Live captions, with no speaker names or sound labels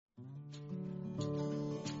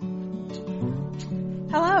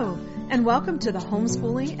Hello, and welcome to the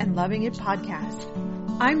Homeschooling and Loving It podcast.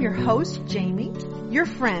 I'm your host, Jamie, your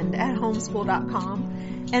friend at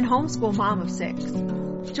homeschool.com and homeschool mom of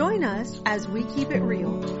 6. Join us as we keep it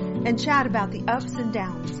real and chat about the ups and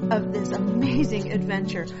downs of this amazing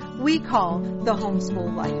adventure we call the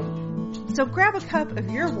homeschool life. So grab a cup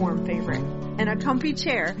of your warm favorite and a comfy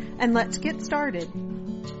chair and let's get started.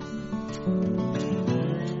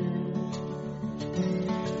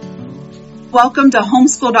 Welcome to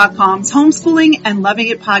homeschool.com's Homeschooling and Loving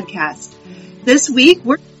It podcast. This week,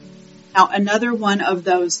 we're out another one of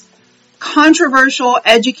those controversial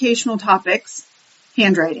educational topics,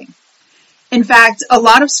 handwriting. In fact, a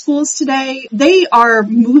lot of schools today, they are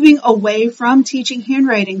moving away from teaching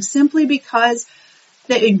handwriting simply because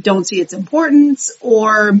they don't see its importance,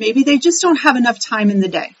 or maybe they just don't have enough time in the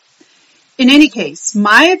day. In any case,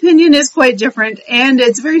 my opinion is quite different, and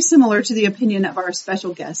it's very similar to the opinion of our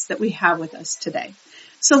special guest that we have with us today.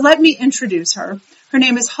 So let me introduce her. Her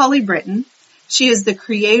name is Holly Britton. She is the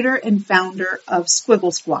creator and founder of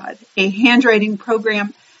Squiggle Squad, a handwriting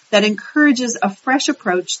program that encourages a fresh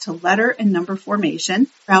approach to letter and number formation,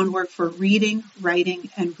 groundwork for reading, writing,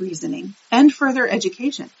 and reasoning, and further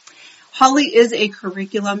education. Holly is a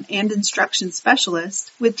curriculum and instruction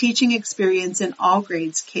specialist with teaching experience in all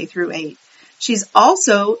grades K through 8. She's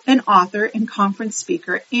also an author and conference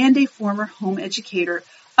speaker and a former home educator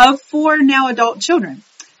of 4 now adult children.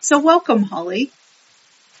 So welcome, Holly.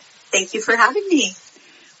 Thank you for having me.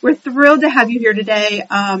 We're thrilled to have you here today.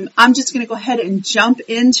 I'm just going to go ahead and jump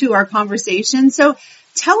into our conversation. So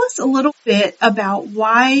tell us a little bit about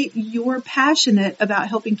why you're passionate about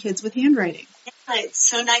helping kids with handwriting. Yeah, it's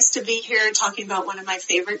so nice to be here talking about one of my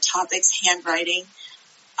favorite topics, handwriting.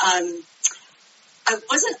 I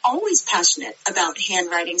wasn't always passionate about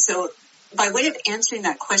handwriting, so by way of answering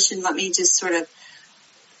that question, let me just sort of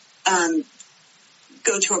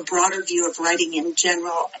go to a broader view of writing in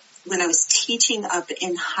general. When I was teaching up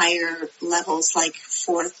in higher levels like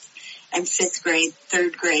 4th and 5th grade,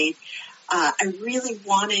 3rd grade, I really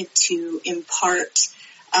wanted to impart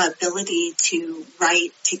ability to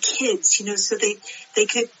write to kids, so they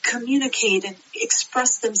could communicate and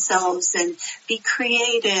express themselves and be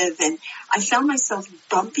creative. And I found myself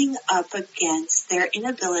bumping up against their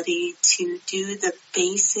inability to do the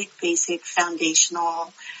basic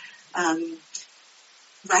foundational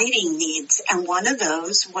writing needs. And one of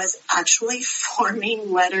those was actually forming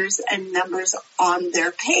letters and numbers on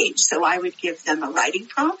their page. So I would give them a writing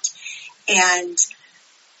prompt, and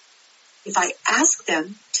if I asked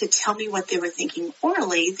them to tell me what they were thinking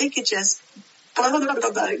orally, they could just blah, blah, blah,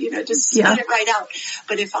 blah, blah, just spit it right out.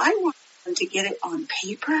 But if I wanted them to get it on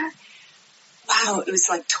paper, wow, it was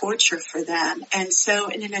like torture for them. And so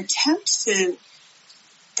in an attempt to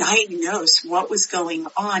diagnose what was going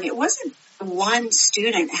on, it wasn't one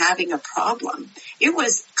student having a problem. It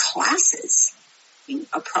was classes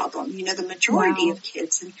a problem, the majority of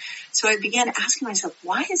kids. And so I began asking myself,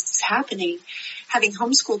 why is this happening? Having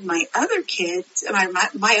homeschooled my other kids,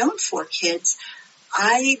 my own 4 kids,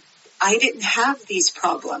 I didn't have these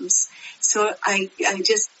problems. So I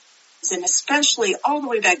just, and especially all the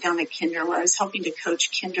way back down to kinder, where I was helping to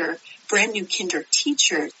coach brand new kinder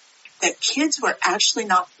teachers, that kids were actually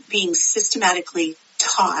not being systematically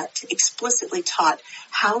taught, explicitly taught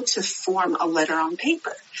how to form a letter on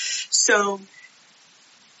paper. So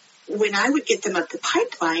when I would get them up the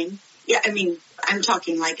pipeline, I'm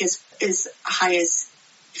talking like as high as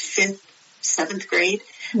 5th, 7th grade,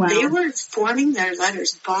 wow. They were forming their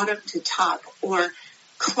letters bottom to top or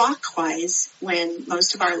clockwise, when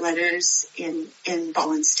most of our letters in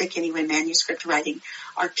ball and stick, anyway, manuscript writing,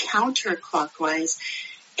 are counterclockwise.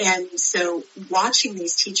 And so watching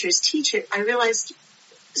these teachers teach it, I realized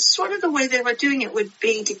sort of the way they were doing it would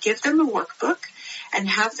be to give them a workbook and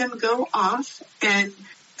have them go off and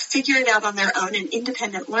figure it out on their own in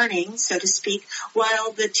independent learning, so to speak,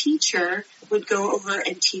 while the teacher would go over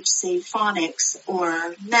and teach, say, phonics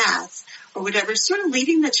or math or whatever, sort of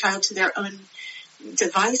leaving the child to their own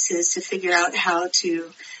devices to figure out how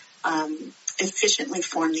to efficiently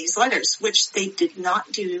form these letters, which they did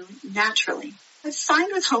not do naturally. I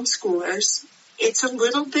find with homeschoolers, it's a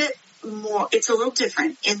little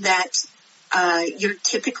different in that you're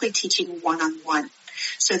typically teaching one-on-one.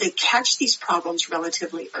 So they catch these problems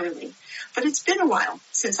relatively early. But it's been a while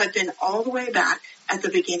since I've been all the way back at the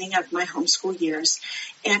beginning of my homeschool years.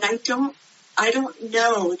 And I don't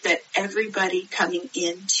know that everybody coming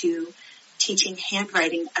into teaching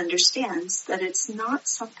handwriting understands that it's not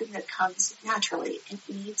something that comes naturally. It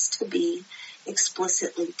needs to be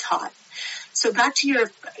explicitly taught. So back to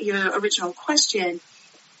your original question,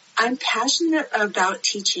 I'm passionate about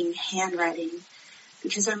teaching handwriting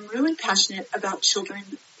because I'm really passionate about children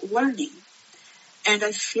learning. And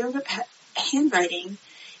I feel that handwriting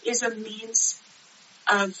is a means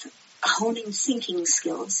of honing thinking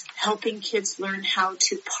skills, helping kids learn how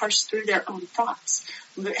to parse through their own thoughts,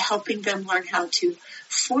 helping them learn how to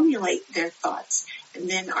formulate their thoughts and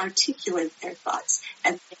then articulate their thoughts.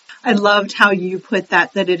 And I loved how you put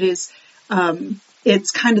that it is,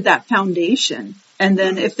 it's kind of that foundation. And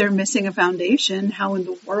then if they're missing a foundation, how in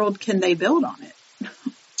the world can they build on it?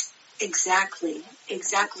 Exactly.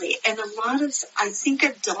 And I think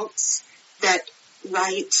adults that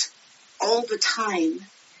write all the time,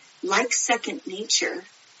 like second nature,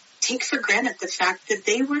 take for granted the fact that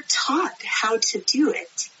they were taught how to do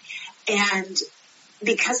it. And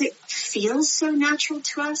because it feels so natural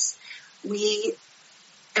to us, we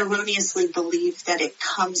erroneously believe that it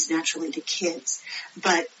comes naturally to kids.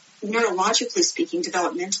 But neurologically speaking,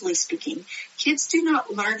 developmentally speaking, kids do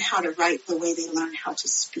not learn how to write the way they learn how to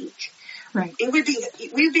speak. Right. We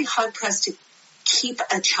would be hard pressed to keep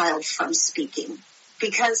a child from speaking,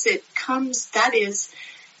 because that is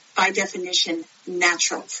by definition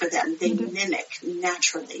natural for them. They mimic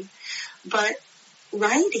naturally. But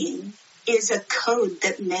writing is a code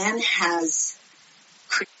that man has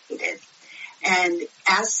created. And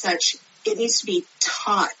as such, it needs to be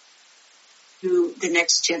taught to the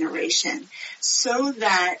next generation so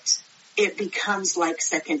that it becomes like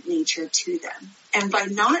second nature to them. And by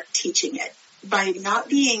not teaching it, by not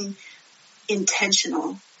being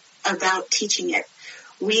intentional about teaching it,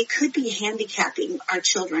 we could be handicapping our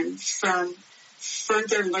children from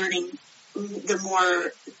further learning the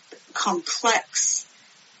more complex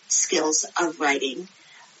skills of writing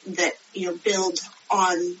that, build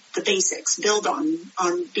on the basics, build on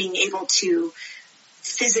being able to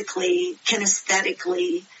physically,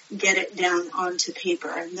 kinesthetically get it down onto paper.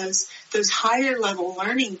 And those higher level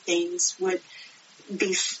learning things would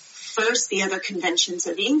be first the other conventions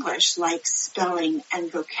of English, like spelling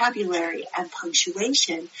and vocabulary and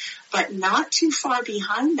punctuation, but not too far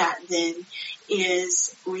behind that then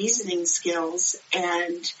is reasoning skills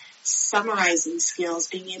and summarizing skills,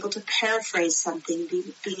 being able to paraphrase something,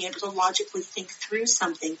 being able to logically think through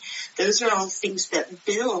something. Those are all things that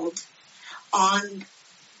build on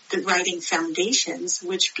the writing foundations,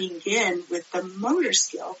 which begin with the motor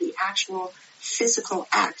skill, the actual physical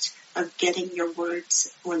act of getting your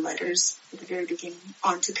words or letters at the very beginning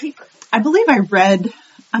onto paper. I believe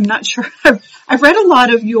I'm not sure, I've read a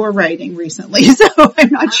lot of your writing recently, so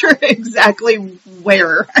I'm not sure exactly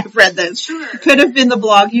where I've read this. Sure. It could have been the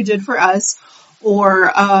blog you did for us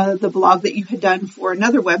or the blog that you had done for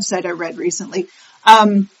another website I read recently.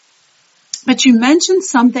 But you mentioned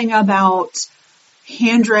something about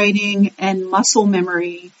handwriting and muscle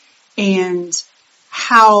memory and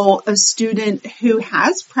how a student who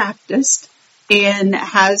has practiced and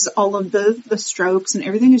has all of the strokes and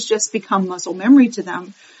everything has just become muscle memory to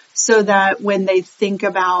them, so that when they think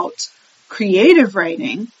about creative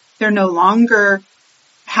writing, they're no longer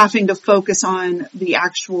having to focus on the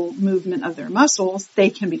actual movement of their muscles. They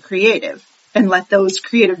can be creative and let those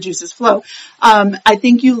creative juices flow. I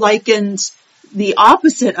think you likened the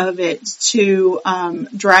opposite of it to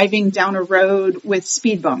driving down a road with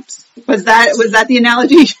speed bumps. Was that the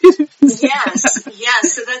analogy?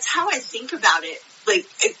 Yes. So that's how I think about it. Like,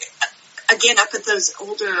 again, up at those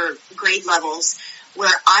older grade levels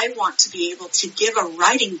where I want to be able to give a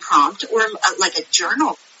writing prompt or like a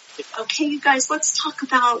journal. Okay, you guys, let's talk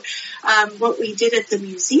about what we did at the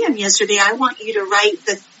museum yesterday. I want you to write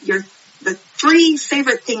the 3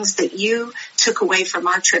 favorite things that you took away from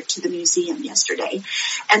our trip to the museum yesterday.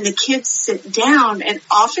 And the kids sit down, and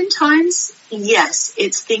oftentimes, yes,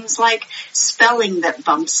 it's things like spelling that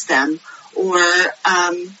bumps them or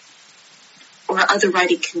other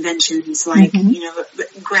writing conventions like,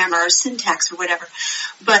 grammar or syntax or whatever.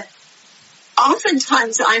 But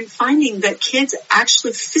oftentimes I'm finding that kids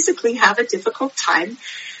actually physically have a difficult time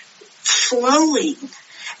flowing.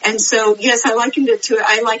 And so, yes, I likened it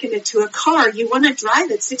to a car. You want to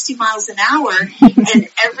drive at 60 miles an hour, and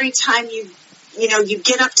every time you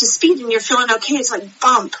get up to speed and you're feeling okay, it's like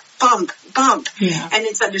bump, bump, bump. Yeah. And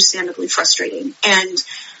it's understandably frustrating. And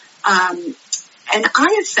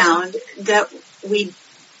I have found that we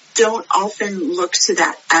don't often look to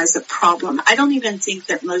that as a problem. I don't even think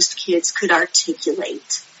that most kids could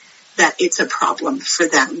articulate that it's a problem for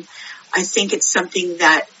them. I think it's something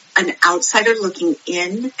that an outsider looking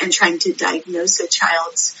in and trying to diagnose a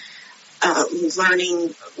child's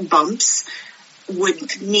learning bumps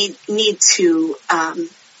would need to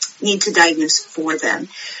diagnose for them.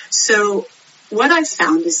 So what I've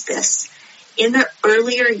found is this: in the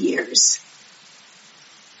earlier years,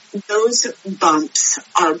 those bumps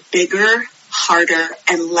are bigger, harder,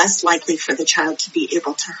 and less likely for the child to be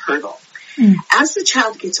able to hurdle. As the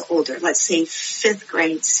child gets older, let's say 5th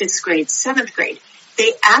grade, 6th grade, 7th grade,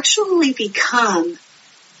 they actually become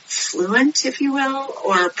fluent, if you will,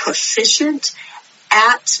 or proficient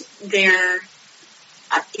at their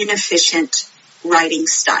inefficient writing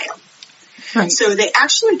style. Right. So they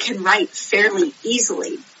actually can write fairly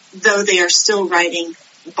easily, though they are still writing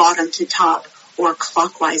bottom to top or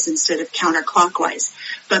clockwise instead of counterclockwise.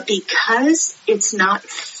 But because it's not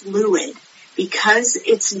fluid, because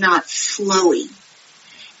it's not flowy,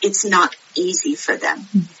 it's not easy for them.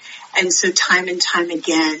 And so time and time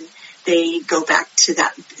again, they go back to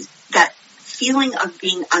that feeling of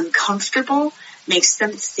being uncomfortable makes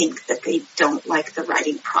them think that they don't like the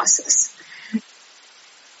writing process.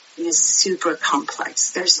 It is super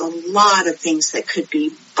complex. There's a lot of things that could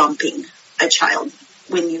be bumping a child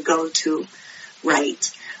when you go to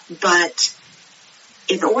write. But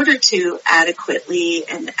in order to adequately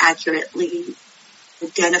and accurately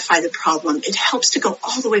identify the problem, it helps to go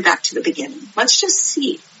all the way back to the beginning. Let's just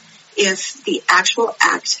see if the actual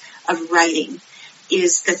act of writing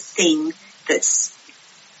is the thing that's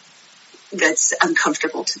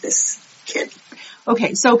uncomfortable to this kid.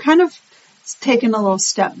 Okay, so kind of taking a little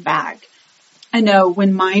step back. I know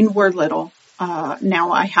when mine were little,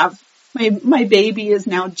 now I have, my baby is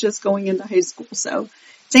now just going into high school, so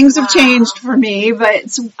things have changed for me,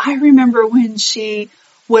 but I remember when she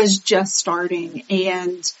was just starting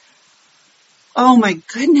and oh my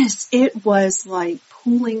goodness, it was like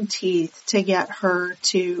pulling teeth to get her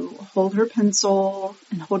to hold her pencil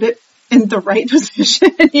and hold it in the right position.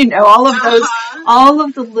 You know, all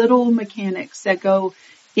of the little mechanics that go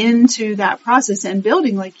into that process and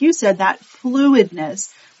building, like you said, that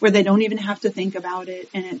fluidness where they don't even have to think about it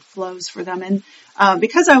and it flows for them. And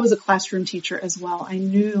because I was a classroom teacher as well, I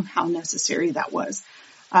knew how necessary that was.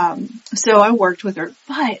 So I worked with her,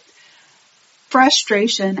 but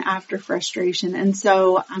frustration after frustration. And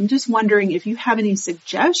so I'm just wondering if you have any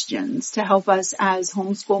suggestions to help us as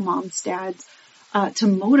homeschool moms, dads, to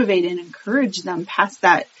motivate and encourage them past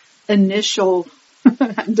that initial,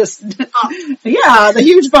 the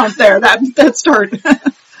huge bump there, that start.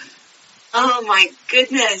 Oh my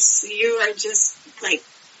goodness, you are just like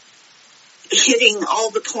hitting all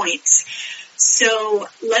the points. So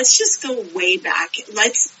let's just go way back.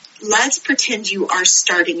 Let's pretend you are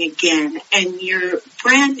starting again and you're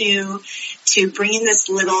brand new to bringing this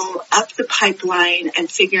little up the pipeline and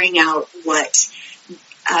figuring out what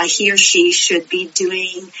he or she should be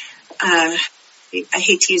doing. I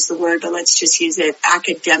hate to use the word, but let's just use it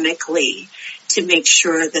academically to make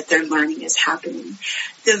sure that their learning is happening.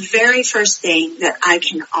 The very first thing that I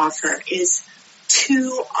can offer is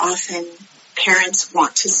too often parents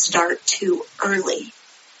want to start too early.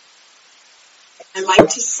 I like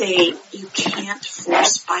to say you can't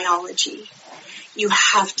force biology. You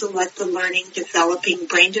have to let the learning, developing,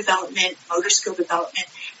 brain development, motor skill development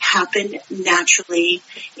happen naturally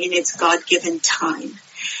in its God-given time.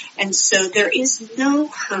 And so there is no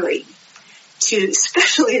hurry to,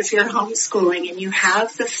 especially if you're homeschooling and you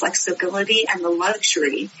have the flexibility and the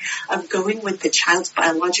luxury of going with the child's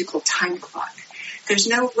biological time clock. There's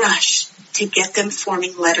no rush to get them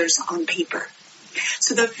forming letters on paper.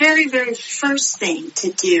 So the very, very first thing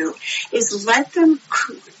to do is let them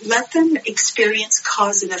experience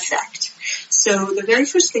cause and effect. So the very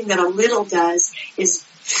first thing that a little does is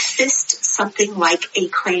fist something like a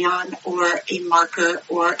crayon or a marker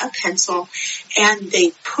or a pencil, and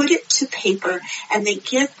they put it to paper, and they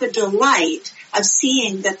get the delight of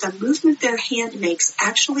seeing that the movement their hand makes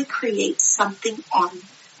actually creates something on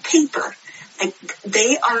paper. Like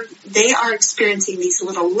they are experiencing these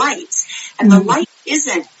little lights, and the light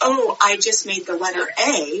isn't, oh, I just made the letter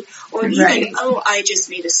A, or even, oh, I just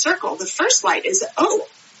made a circle. The first light is, oh,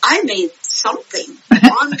 I made something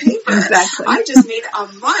on paper. Exactly. I just made a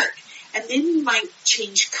mark. And then you might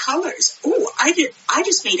change colors. Oh, I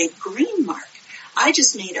just made a green mark. I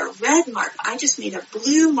just made a red mark. I just made a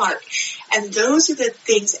blue mark. And those are the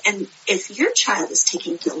things. And if your child is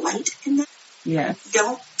taking delight in that,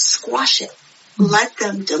 don't squash it. Let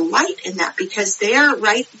them delight in that, because they are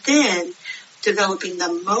right then developing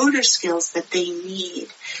the motor skills that they need.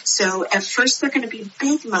 So at first they're going to be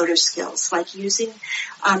big motor skills, like using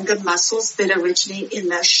the muscles that originate in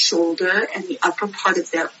the shoulder and the upper part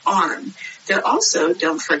of their arm. They're also,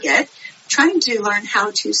 don't forget, trying to learn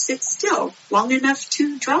how to sit still long enough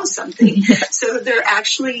to draw something. So they're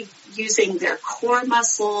actually using their core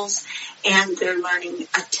muscles, and they're learning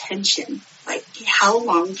attention. Like, how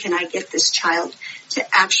long can I get this child to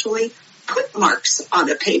actually put marks on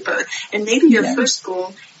a paper? And maybe your first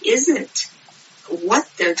goal isn't what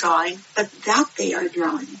they're drawing, but that they are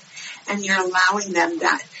drawing. And you're allowing them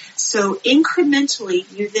that. So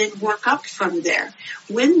incrementally, you then work up from there.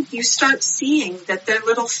 When you start seeing that their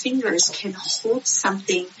little fingers can hold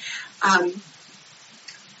something,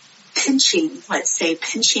 pinching, let's say,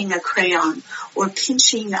 pinching a crayon or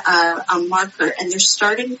pinching a marker, and they're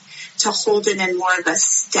starting to hold it in more of a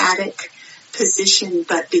static position,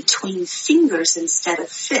 but between fingers instead of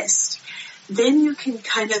fist, then you can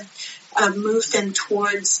kind of move them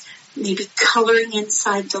towards maybe coloring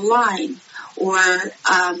inside the line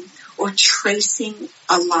or tracing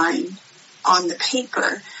a line on the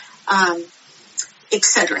paper,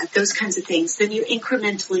 etc. Those kinds of things. Then you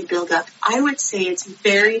incrementally build up. I would say it's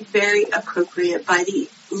very, very appropriate by the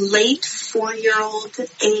late 4-year-old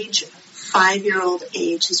age, 5-year-old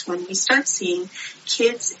age is when we start seeing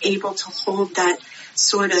kids able to hold that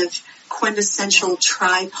sort of quintessential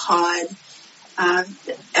tripod,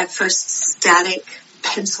 at first static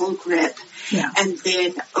pencil grip. Yeah. And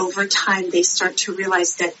then over time they start to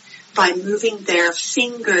realize that by moving their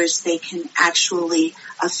fingers, they can actually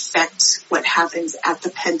affect what happens at the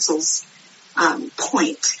pencil's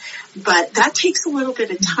point. But that takes a little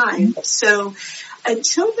bit of time. So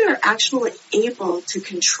until they're actually able to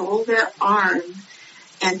control their arm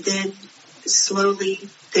and then slowly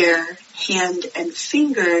their hand and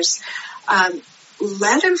fingers,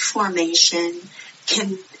 letter formation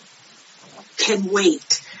can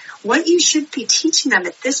wait. What you should be teaching them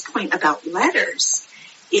at this point about letters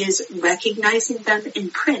is recognizing them in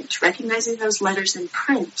print, recognizing those letters in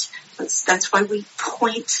print. That's why we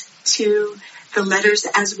point to the letters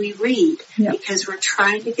as we read, because we're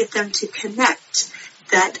trying to get them to connect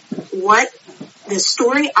that what the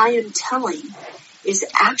story I am telling is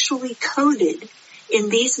actually coded in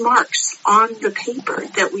these marks on the paper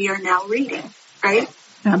that we are now reading, right?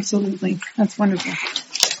 Absolutely. That's wonderful.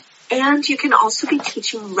 And you can also be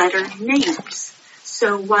teaching letter names.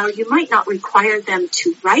 So while you might not require them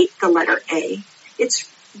to write the letter A, it's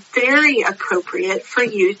very appropriate for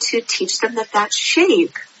you to teach them that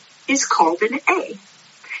shape is called an A.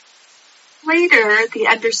 Later,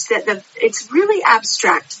 it's really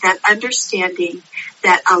abstract, that understanding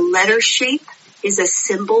that a letter shape is a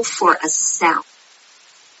symbol for a sound.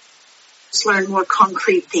 Let's learn more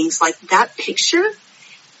concrete things like that picture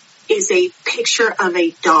is a picture of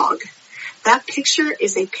a dog. That picture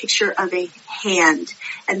is a picture of a hand,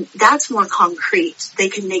 and that's more concrete. They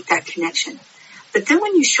can make that connection. But then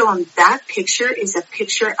when you show them that picture is a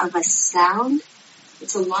picture of a sound,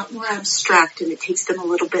 it's a lot more abstract, and it takes them a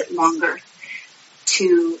little bit longer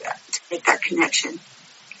to make that connection.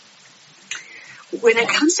 When it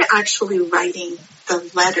comes to actually writing the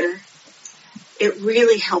letter, it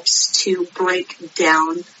really helps to break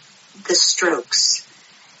down the strokes.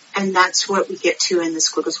 And that's what we get to in the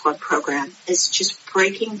Squiggle Squad program, is just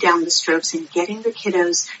breaking down the strokes and getting the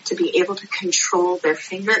kiddos to be able to control their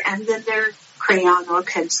finger and then their crayon or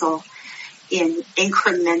pencil in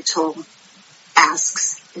incremental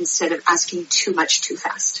asks instead of asking too much too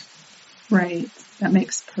fast. Right. That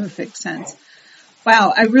makes perfect sense.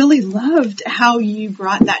 Wow. I really loved how you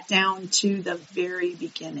brought that down to the very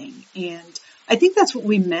beginning. And I think that's what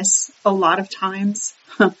we miss a lot of times.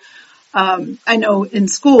 I know in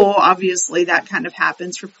school, obviously that kind of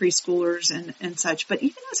happens for preschoolers and such, but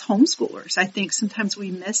even as homeschoolers, I think sometimes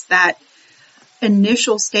we miss that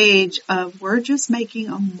initial stage of we're just making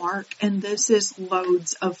a mark and this is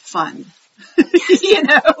loads of fun,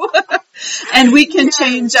 and we can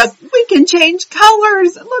change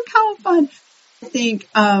colors. Look how fun. I think,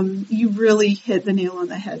 you really hit the nail on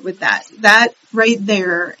the head with that right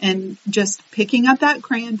there, and just picking up that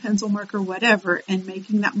crayon, pencil, marker, whatever, and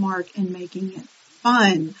making that mark and making it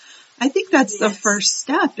fun. I think that's the first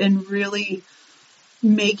step in really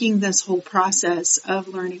making this whole process of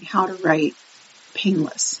learning how to write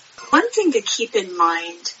painless. One thing to keep in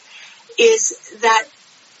mind is that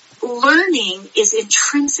learning is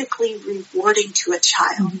intrinsically rewarding to a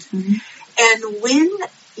child. Mm-hmm. And when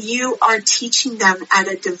you are teaching them at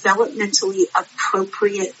a developmentally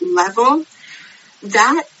appropriate level,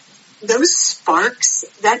 that those sparks,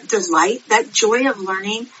 that delight, that joy of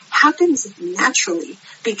learning happens naturally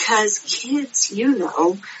because kids,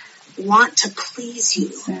 want to please you.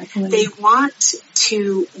 Exactly. They want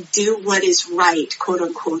to do what is right, quote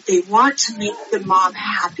unquote. They want to make the mom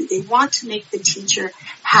happy. They want to make the teacher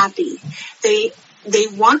happy. They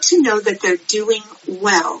want to know that they're doing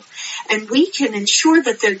well. And we can ensure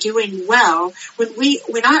that they're doing well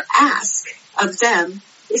when our ask of them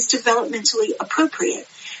is developmentally appropriate.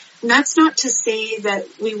 that's not to say that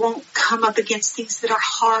we won't come up against things that are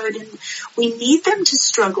hard, and we need them to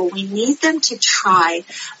struggle. We need them to try,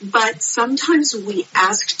 but sometimes we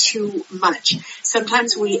ask too much.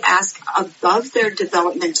 Sometimes we ask above their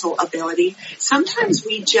developmental ability. Sometimes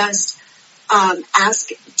we just ask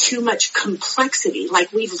too much complexity,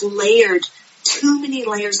 like we've layered too many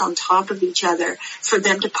layers on top of each other for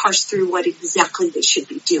them to parse through what exactly they should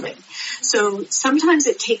be doing. So sometimes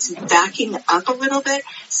it takes backing up a little bit.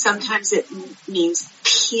 Sometimes it means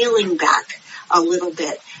peeling back a little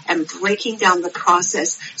bit and breaking down the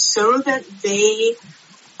process so that they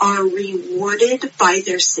are rewarded by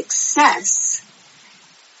their success.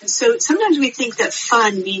 So sometimes we think that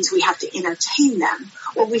fun means we have to entertain them,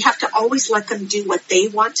 or we have to always let them do what they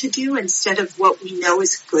want to do instead of what we know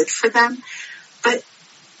is good for them. But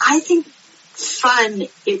I think fun,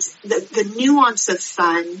 it's the nuance of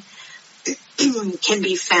fun can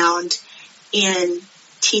be found in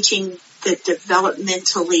teaching the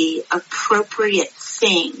developmentally appropriate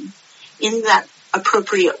thing in that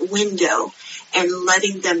appropriate window and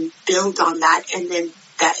letting them build on that, and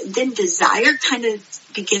then desire kind of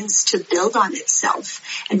begins to build on itself.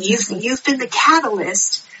 And you've been the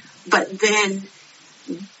catalyst, but then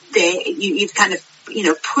you've kind of,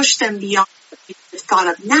 pushed them beyond what you've thought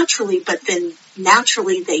of naturally, but then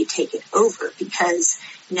naturally they take it over because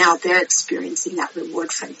now they're experiencing that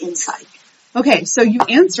reward from inside. Okay, so you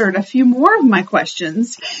answered a few more of my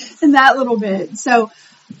questions in that little bit. So,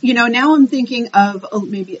 now I'm thinking of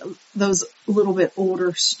maybe those little bit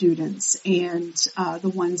older students and the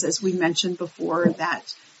ones, as we mentioned before,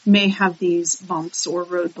 that may have these bumps or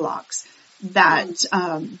roadblocks that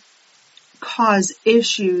cause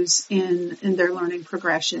issues in their learning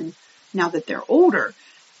progression now that they're older.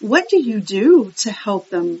 What do you do to help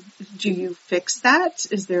them? Do you fix that?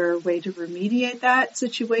 Is there a way to remediate that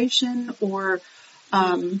situation? Or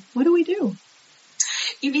what do we do?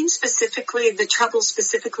 You mean specifically, the trouble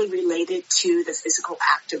specifically related to the physical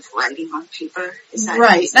act of writing on paper? Is that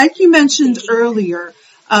right? Like you mentioned earlier,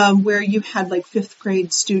 where you had like 5th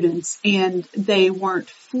grade students and they weren't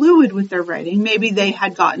fluid with their writing. Maybe they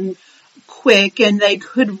had gotten quick and they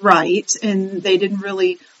could write and they didn't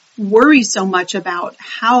really worry so much about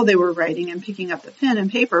how they were writing and picking up the pen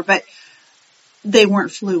and paper, but they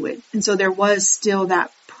weren't fluid. And so there was still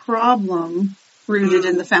that problem rooted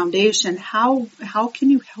in the foundation. How can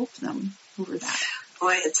you help them over that?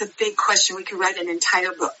 Boy, it's a big question. We could write an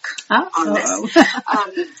entire book on this.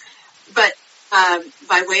 But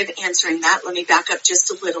by way of answering that, let me back up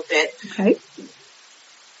just a little bit. Okay.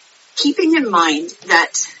 Keeping in mind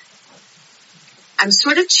that I'm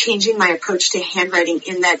sort of changing my approach to handwriting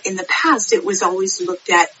in that in the past it was always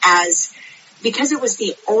looked at as, because it was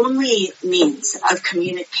the only means of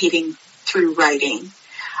communicating through writing,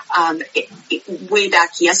 way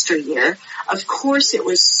back yesteryear, of course it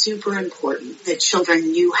was super important that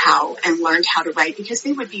children knew how and learned how to write because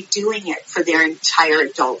they would be doing it for their entire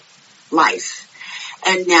adult life.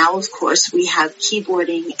 And now, of course, we have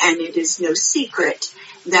keyboarding, and it is no secret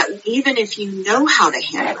that even if you know how to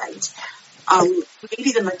handwrite,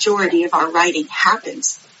 maybe the majority of our writing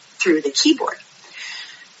happens through the keyboard.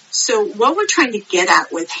 So what we're trying to get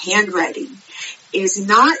at with handwriting is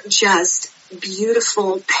not just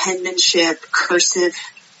beautiful penmanship, cursive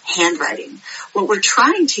handwriting. What we're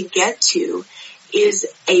trying to get to is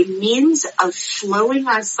a means of flowing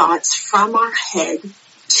our thoughts from our head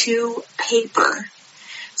to paper.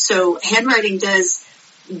 So handwriting does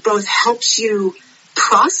both helps you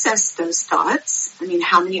process those thoughts. I mean,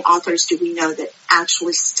 how many authors do we know that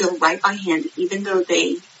actually still write by hand, even though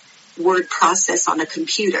they word process on a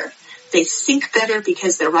computer? They think better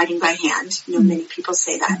because they're writing by hand. Many people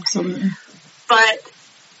say that. Absolutely. But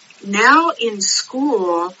now in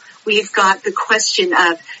school, we've got the question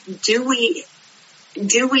of, do we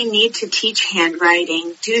need to teach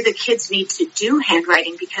handwriting? Do the kids need to do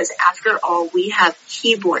handwriting? Because after all, we have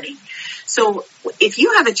keyboarding. So if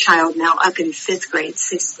you have a child now up in 5th grade,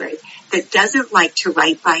 6th grade that doesn't like to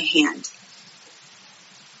write by hand,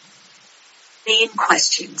 main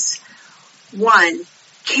questions. One,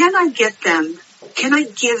 can I give them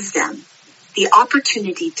the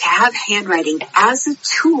opportunity to have handwriting as a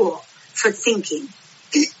tool for thinking?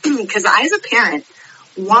 Because I, as a parent,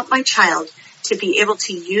 want my child to be able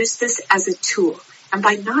to use this as a tool. And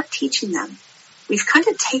by not teaching them, we've kind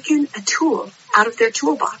of taken a tool out of their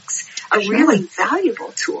toolbox, a really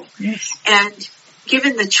valuable tool. Yes. And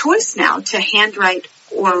given the choice now to handwrite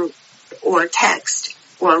or text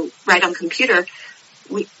or write on computer,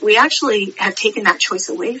 we actually have taken that choice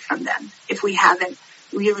away from them if we haven't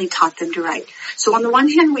really taught them to write. So on the one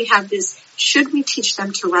hand, we have this, should we teach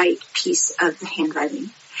them to write piece of the handwriting?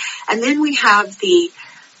 And then we have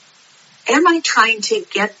am I trying to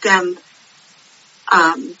get them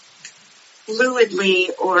fluidly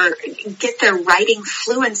or get their writing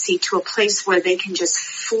fluency to a place where they can just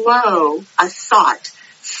flow a thought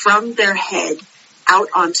from their head out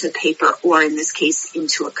onto paper, or in this case,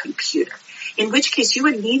 into a computer, in which case you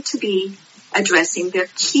would need to be addressing their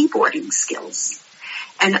keyboarding skills.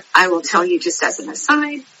 And I will tell you just as an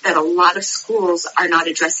aside that a lot of schools are not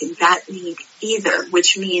addressing that need either,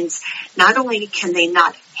 which means not only can they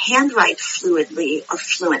not handwrite fluidly or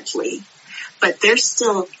fluently, but they're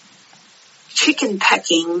still chicken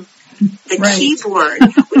pecking the keyboard,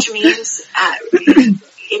 which means,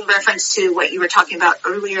 in reference to what you were talking about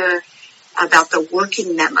earlier about the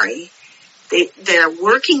working memory, their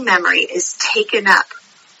working memory is taken up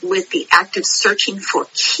with the act of searching for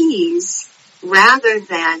keys rather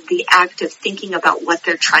than the act of thinking about what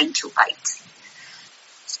they're trying to write.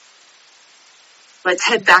 Let's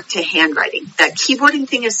head back to handwriting. That keyboarding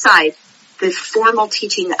thing aside, the formal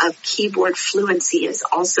teaching of keyboard fluency is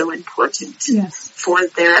also important for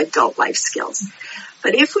their adult life skills.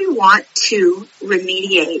 But if we want to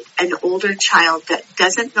remediate an older child that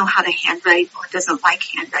doesn't know how to handwrite or doesn't like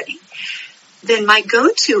handwriting, then my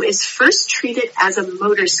go-to is first treat it as a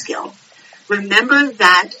motor skill. Remember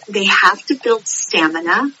that they have to build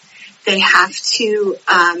stamina. They have to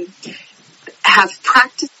have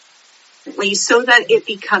practice so that it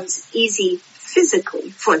becomes easy physically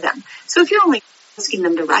for them. So if you're only asking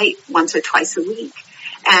them to write once or twice a week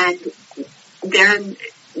and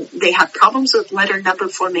they have problems with letter number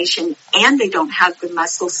formation and they don't have the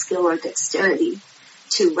muscle skill or dexterity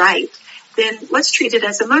to write, then let's treat it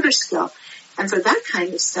as a motor skill. And for that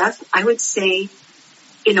kind of stuff, I would say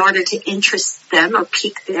in order to interest them or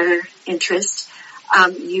pique their interest,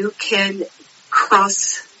 you can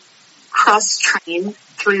cross-train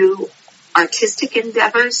through artistic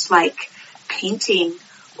endeavors like painting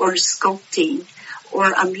or sculpting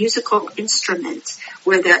or a musical instrument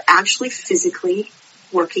where they're actually physically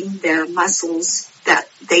working their muscles that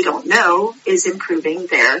they don't know is improving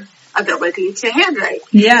their ability to handwrite.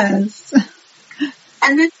 Yes.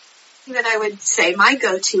 And then that I would say my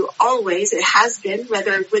go-to always, it has been,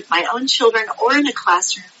 whether with my own children or in a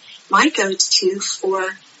classroom, my go-to for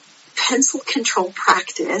pencil control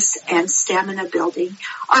practice and stamina building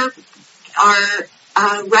are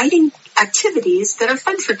writing activities that are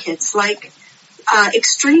fun for kids, like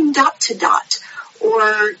extreme dot-to-dot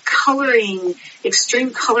or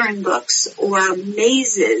extreme coloring books or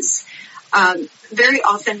mazes. Very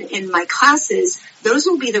often in my classes, those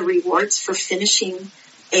will be the rewards for finishing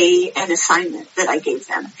an assignment that I gave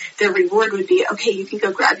them. Their reward would be, okay, you can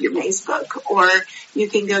go grab your maze book or you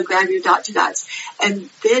can go grab your dot-to-dots. And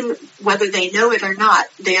then whether they know it or not,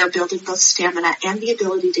 they are building both stamina and the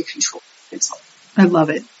ability to control the pencil. I love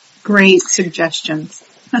it. Great suggestions.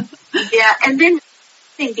 Yeah, and then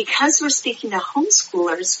because we're speaking to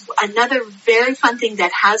homeschoolers, another very fun thing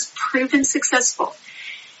that has proven successful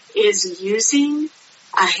is using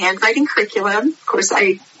a handwriting curriculum. Of course,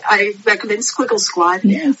 I recommend Squiggle Squad,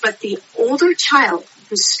 but the older child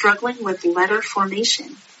who's struggling with letter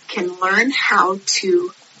formation can learn how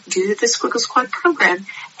to do the Squiggle Squad program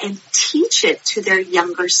and teach it to their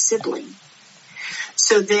younger sibling.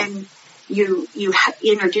 So then you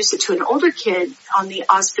introduce it to an older kid on the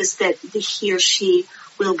auspice that he or she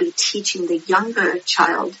will be teaching the younger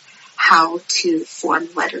child how to form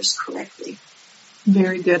letters correctly.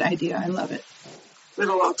 Very good idea. I love it.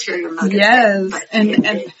 Little ulterior motive. Yes. But and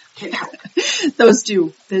it can help. Those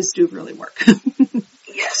do really work.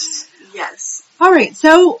 Yes. All right.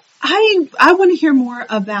 So I want to hear more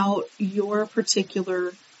about your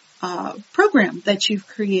particular program that you've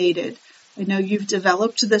created. I know you've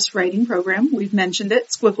developed this writing program. We've mentioned it,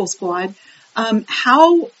 Squiggle Squad.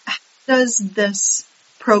 How does this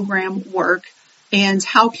program work, and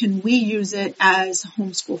how can we use it as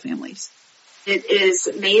homeschool families? It is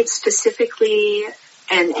made specifically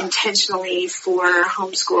and intentionally for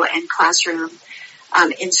homeschool and classroom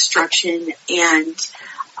instruction, and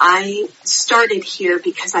I started here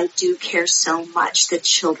because I do care so much that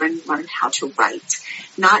children learn how to write.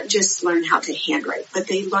 Not just learn how to handwrite, but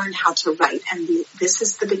they learn how to write, and this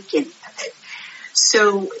is the beginning of it.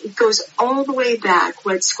 So it goes all the way back.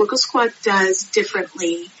 What Squiggle Squad does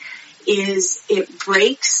differently is it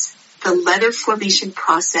breaks the letter formation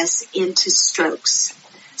process into strokes,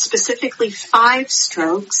 specifically 5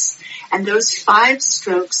 strokes, and those 5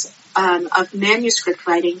 strokes of manuscript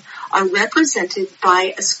writing are represented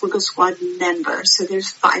by a Squiggle Squad member. So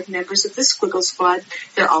there's 5 members of the Squiggle Squad.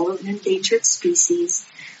 They're all of an endangered species.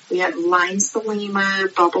 We have Lines the lemur,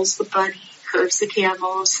 Bubbles the bunny, Curves the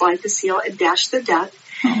camel, Slide the seal, and Dash the duck.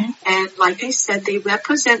 And like I said, they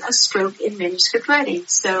represent a stroke in manuscript writing.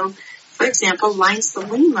 So, for example, Lines the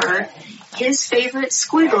Lemur, his favorite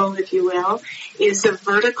squiggle, if you will, is a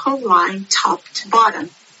vertical line top to bottom.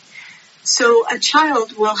 So a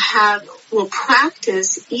child will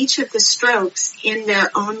practice each of the strokes in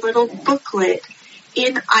their own little booklet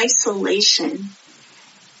in isolation,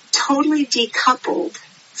 totally decoupled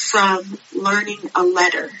from learning a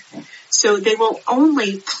letter. So they will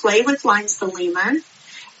only play with Lines the Lemur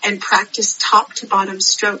and practice top to bottom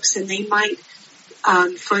strokes, and they might,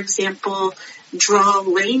 for example, draw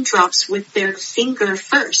raindrops with their finger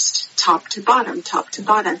first, top to bottom,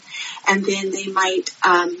 and then they might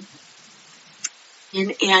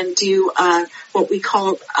and do what we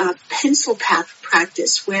call a pencil path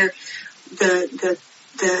practice, where the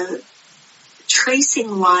tracing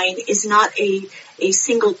line is not a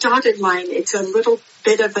single dotted line. It's a little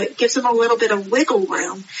bit of it gives them a little bit of wiggle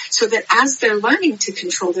room, so that as they're learning to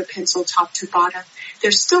control their pencil top to bottom,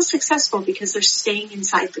 they're still successful because they're staying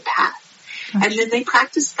inside the path. Gotcha. And then they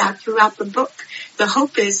practice that throughout the book. The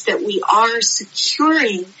hope is that we are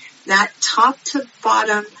securing that top to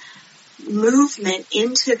bottom movement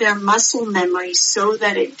into their muscle memory so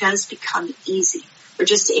that it does become easy. We're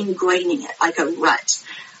just ingraining it like a rut.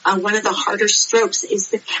 One of the harder strokes is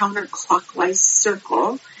the counterclockwise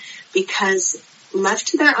circle, because left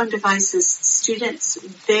to their own devices, students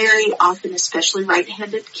very often, especially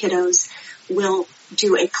right-handed kiddos, will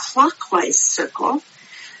do a clockwise circle,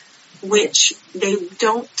 which they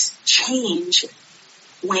don't change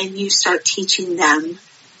when you start teaching them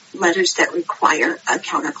letters that require a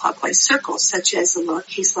counterclockwise circle, such as the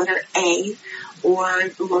lowercase letter A or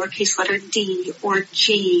the lowercase letter D or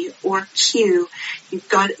G or Q. You've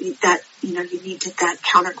got that, you need that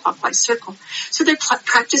counterclockwise circle. So they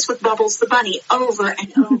practice with Bubbles the bunny over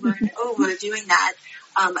and over and over, doing that,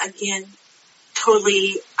 again,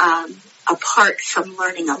 totally apart from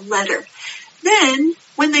learning a letter. Then,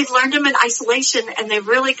 when they've learned them in isolation and they've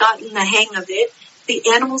really gotten the hang of it,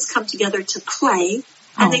 the animals come together to play,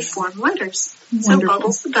 and they form letters. Wonderful. So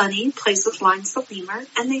Bubbles the bunny plays with Lines the Lemur,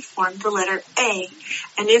 and they form the letter A.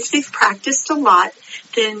 And if they've practiced a lot,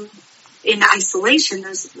 then in isolation,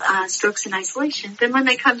 those strokes in isolation, then when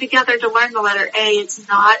they come together to learn the letter A, it's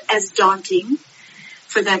not as daunting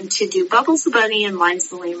for them to do Bubbles the bunny and Lines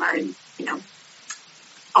the Lemur, and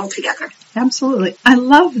all together. Absolutely. I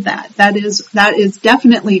love that. That is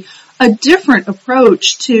definitely a different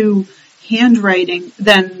approach to handwriting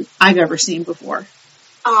than I've ever seen before.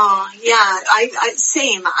 Oh, yeah,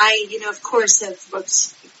 same. Of course, have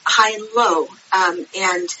looked high and low,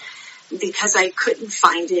 and because I couldn't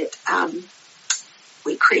find it,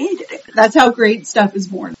 we created it. That's how great stuff is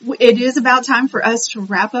born. It is about time for us to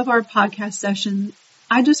wrap up our podcast session.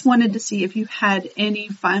 I just wanted to see if you had any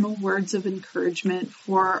final words of encouragement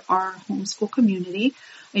for our homeschool community.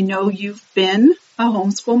 I know you've been a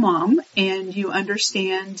homeschool mom and you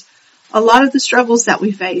understand a lot of the struggles that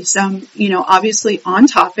we face, obviously on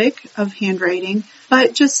topic of handwriting,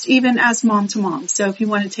 but just even as mom to mom. So if you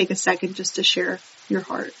want to take a second just to share your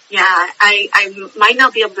heart. Yeah, I might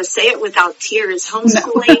not be able to say it without tears.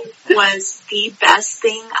 Homeschooling was the best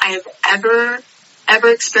thing I have ever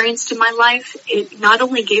experienced in my life. It not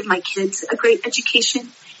only gave my kids a great education,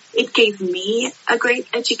 it gave me a great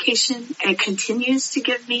education, and it continues to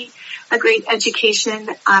give me a great education.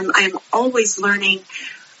 I'm always learning.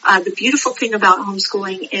 The beautiful thing about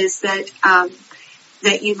homeschooling is that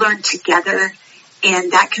you learn together,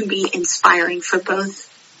 and that can be inspiring for both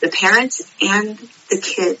the parents and the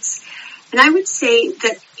kids. And I would say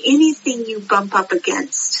that anything you bump up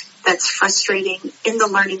against that's frustrating in the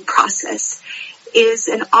learning process is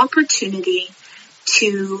an opportunity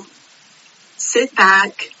to sit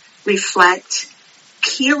back, reflect,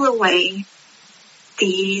 peel away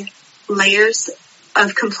the layers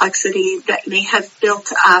of complexity that may have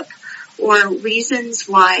built up, or reasons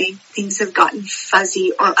why things have gotten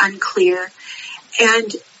fuzzy or unclear,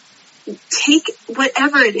 and take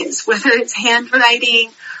whatever it is, whether it's handwriting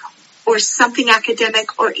or something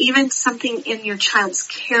academic or even something in your child's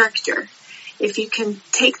character. If you can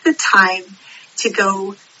take the time to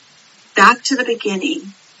go back to the beginning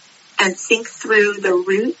and think through the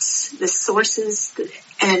roots, the sources,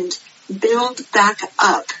 and build back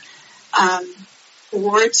up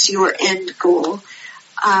towards your end goal,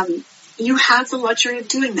 you have the luxury of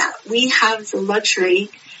doing that. We have the luxury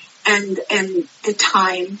and the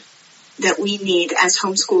time that we need as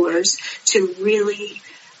homeschoolers to really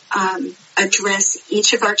address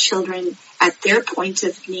each of our children at their point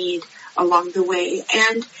of need along the way,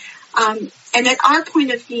 and at our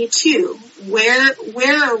point of need too. Where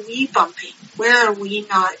are we bumping? Where are we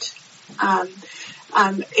not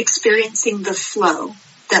experiencing the flow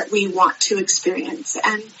that we want to experience,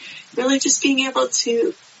 and really just being able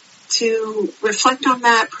to reflect on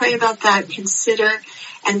that, pray about that, consider,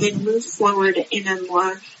 and then move forward in a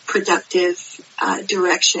more productive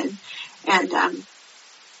direction, and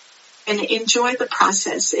enjoy the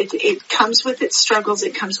process. It comes with its struggles,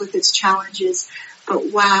 it comes with its challenges,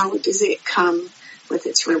 but wow, does it come with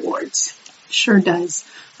its rewards. Sure does.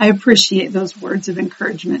 I appreciate those words of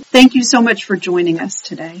encouragement. Thank you so much for joining us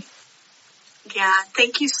today. Yeah,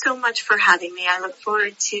 thank you so much for having me. I look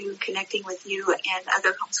forward to connecting with you and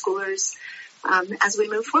other homeschoolers as we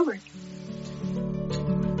move forward.